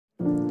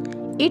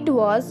It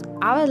was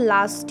our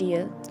last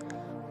year.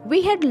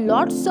 We had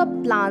lots of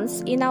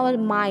plans in our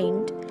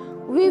mind.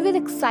 We were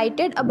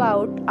excited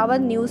about our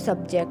new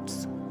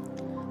subjects.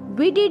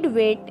 We did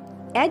wait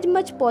as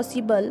much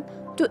possible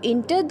to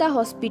enter the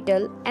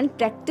hospital and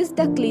practice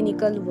the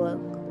clinical work.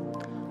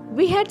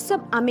 We had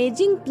some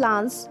amazing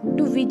plans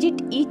to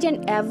visit each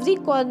and every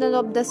corner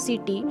of the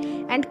city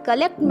and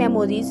collect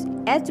memories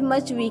as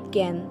much we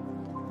can.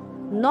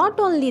 Not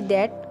only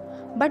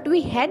that, but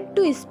we had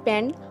to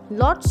spend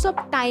lots of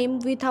time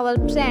with our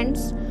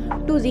friends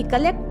to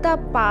recollect the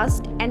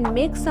past and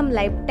make some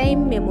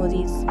lifetime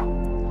memories.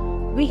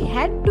 We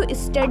had to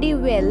study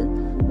well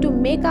to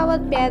make our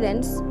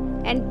parents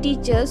and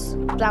teachers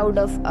proud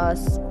of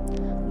us.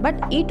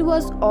 But it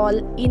was all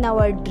in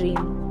our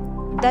dream.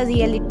 The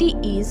reality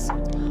is,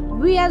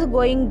 we are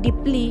going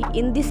deeply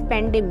in this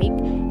pandemic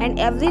and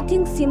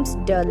everything seems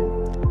dull.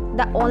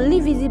 The only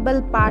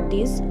visible part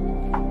is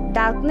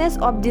darkness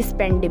of this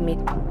pandemic.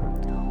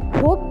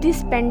 Hope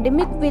this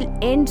pandemic will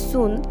end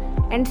soon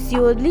and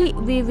surely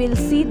we will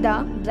see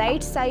the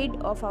bright side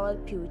of our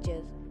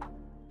future.